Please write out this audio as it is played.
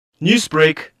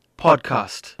Newsbreak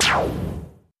podcast.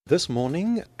 This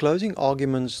morning, closing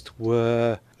arguments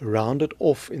were rounded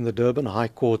off in the Durban High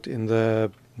Court in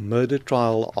the murder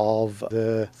trial of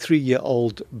the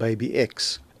 3-year-old baby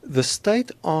X. The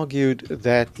state argued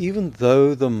that even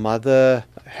though the mother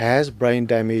has brain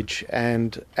damage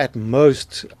and at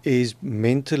most is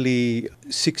mentally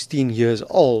 16 years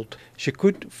old, she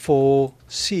could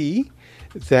foresee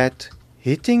that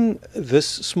hitting this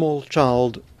small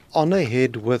child on her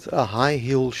head with a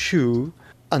high-heel shoe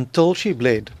until she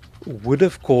bled would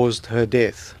have caused her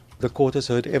death. The court has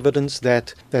heard evidence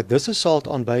that this assault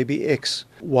on baby X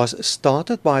was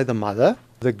started by the mother.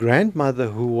 The grandmother,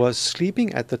 who was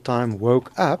sleeping at the time,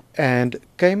 woke up and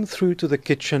came through to the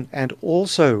kitchen and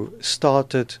also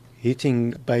started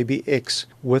hitting baby X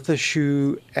with a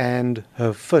shoe and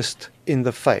her fist in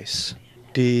the face.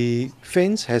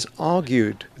 Defense has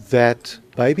argued that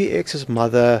baby X's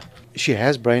mother, she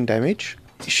has brain damage,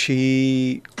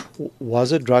 she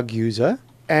was a drug user,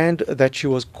 and that she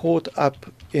was caught up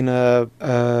in a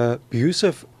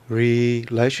abusive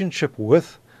relationship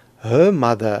with her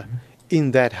mother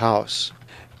in that house,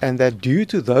 and that due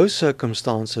to those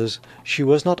circumstances she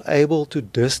was not able to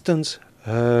distance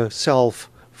herself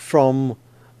from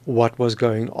what was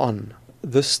going on.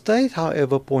 The state,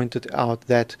 however, pointed out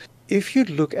that if you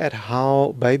look at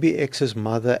how baby X's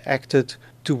mother acted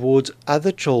towards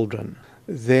other children,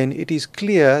 then it is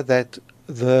clear that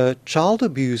the child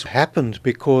abuse happened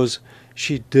because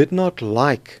she did not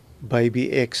like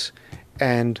baby X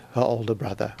and her older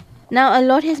brother. Now, a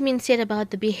lot has been said about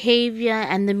the behavior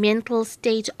and the mental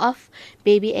state of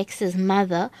baby X's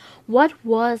mother. What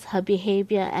was her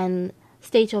behavior and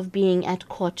state of being at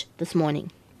court this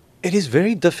morning? It is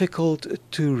very difficult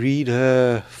to read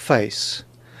her face.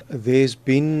 There's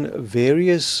been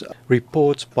various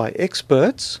reports by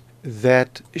experts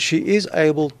that she is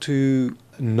able to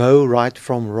know right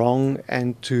from wrong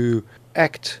and to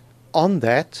act on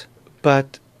that,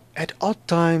 but at odd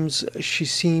times she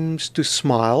seems to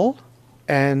smile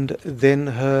and then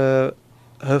her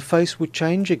face would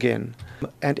change again,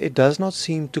 and it does not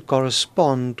seem to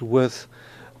correspond with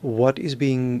what is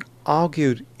being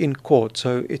argued in court.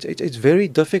 So it's very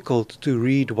difficult to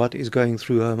read what is going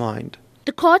through her mind.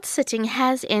 The court sitting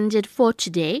has ended for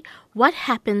today. What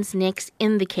happens next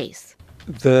in the case?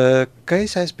 The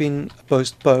case has been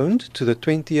postponed to the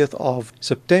 20th of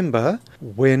September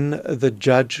when the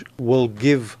judge will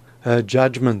give her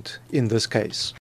judgment in this case.